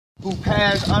who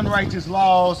pass unrighteous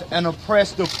laws and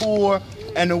oppress the poor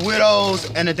and the widows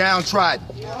and the downtrodden.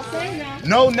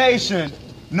 No nation,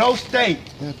 no state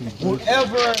will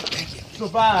ever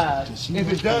survive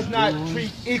if it does not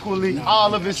treat equally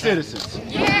all of its citizens.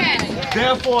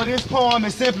 Therefore, this poem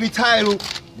is simply titled,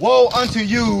 Woe Unto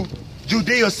You,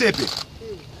 Judeasippi.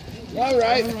 All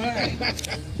right.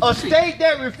 A state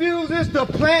that refuses to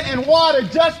plant and water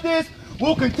justice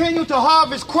will continue to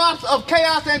harvest crops of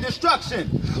chaos and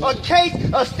destruction. A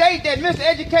state that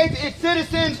miseducates its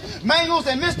citizens, mangles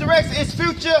and misdirects its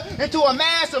future into a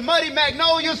mass of muddy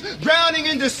magnolias drowning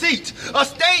in deceit. A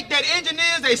state that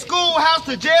engineers a schoolhouse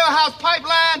to jailhouse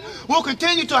pipeline will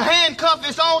continue to handcuff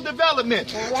its own development.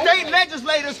 State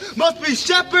legislators must be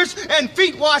shepherds and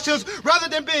feet washers rather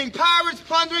than being pirates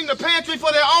plundering the pantry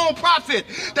for their own profit.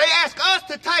 They ask us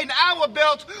to tighten our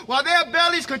belts while their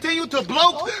bellies continue to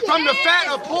bloat from the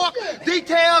fat of pork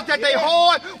details that they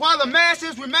hoard while the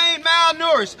masses remain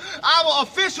malnourished. Our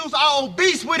officials are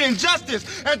obese with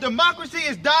injustice, and democracy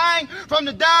is dying from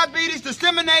the diabetes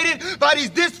disseminated by these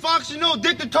dysfunctional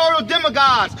dictatorial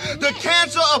demagogues. The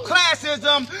cancer of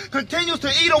classism continues to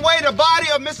eat away the body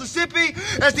of Mississippi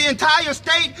as the entire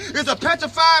state is a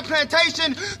petrified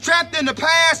plantation trapped in the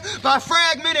past by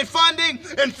fragmented funding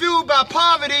and fueled by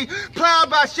poverty, plowed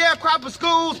by sharecropper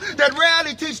schools that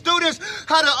rarely teach students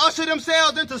how to usher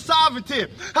themselves into sovereignty.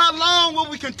 How long will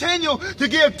we continue to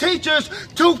give teachers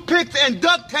toothpicks and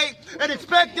duct tape and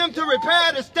expect them to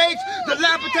repair the state's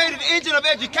dilapidated engine of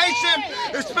education,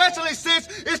 especially since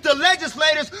it's the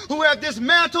legislators who have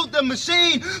dismantled the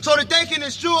machine so that they can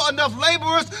ensure enough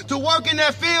laborers to work in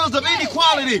their fields of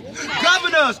inequality.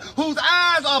 Governors whose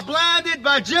eyes are blinded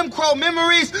by Jim Crow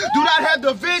memories do not have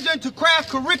the vision to craft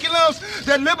curriculums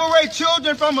that liberate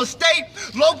children from a state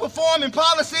low-performing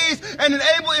policies and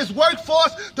enable its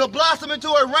workforce to blossom into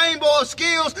a rainbow of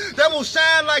skills that will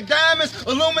shine like diamonds,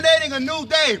 illuminating a new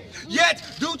day. Yet,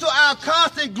 due to our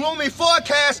constant gloomy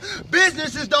forecasts,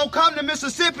 businesses don't come to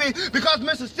Mississippi because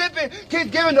Mississippi keeps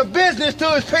giving the business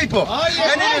to its people.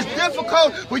 And it is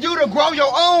difficult for you to grow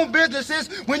your own businesses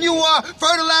when you are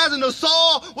fertilizing the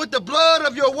soil with the blood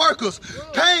of your workers.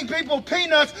 Paying people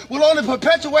peanuts will only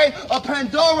perpetuate a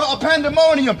Pandora of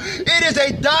pandemonium. It is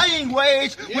a dying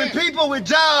wage when people with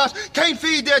jobs can't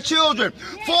feed their children.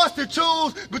 Forced to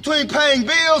choose between paying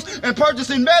bills and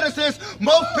purchasing medicines,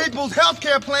 most people's health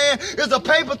care plan is a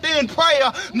paper-thin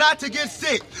prayer not to get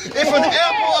sick. If an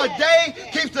apple a day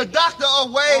keeps the doctor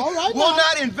away, will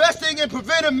not investing in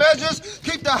preventive measures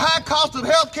keep the high cost of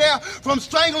health care from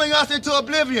strangling us into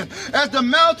oblivion? As the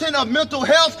mountain of mental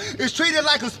health is treated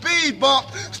like a speed bump,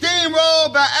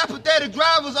 steamrolled by apathetic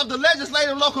drivers of the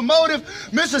legislative locomotive,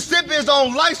 Mississippi is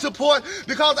on life support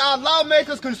because our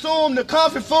lawmakers consume the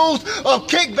comfort foods of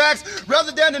kickbacks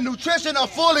rather than the nutrition of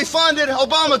fully funded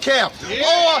Obamacare.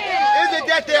 Or is it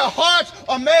that their hearts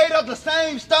are made of the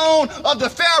same stone of the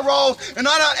pharaohs and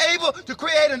are not able to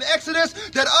create an exodus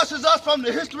that ushers us from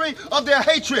the history of their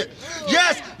hatred?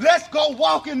 Yes, let's go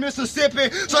walk in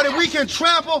Mississippi so that we can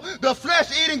trample the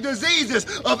flesh-eating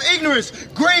diseases of ignorance,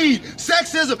 greed,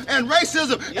 sexism, and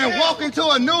racism and walk into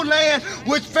a new land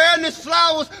with fairness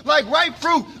flowers like ripe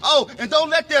fruit. Oh, and don't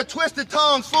let their twisted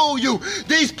tongues fool you.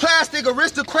 These plastic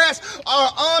aristocrats are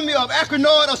an army of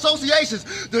acronoid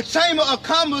associations. The Chamber of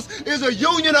Commerce is a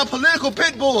union of political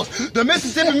pit bulls. The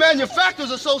Mississippi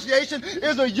Manufacturers Association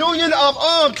is a union of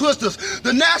arm twisters.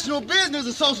 The National Business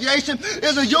Association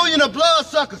is a union of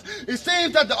bloodsuckers. It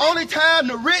seems that the only time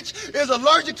the rich is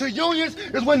allergic to unions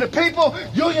is when the people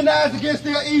unionize against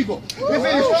their evil. If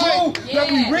it is true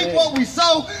that we reap what we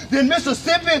sow, then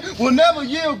Mississippi will never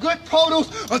yield good produce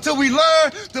until we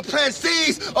learn to plant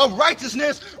seeds of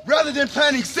righteousness rather than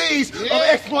planting seeds of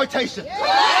exploitation.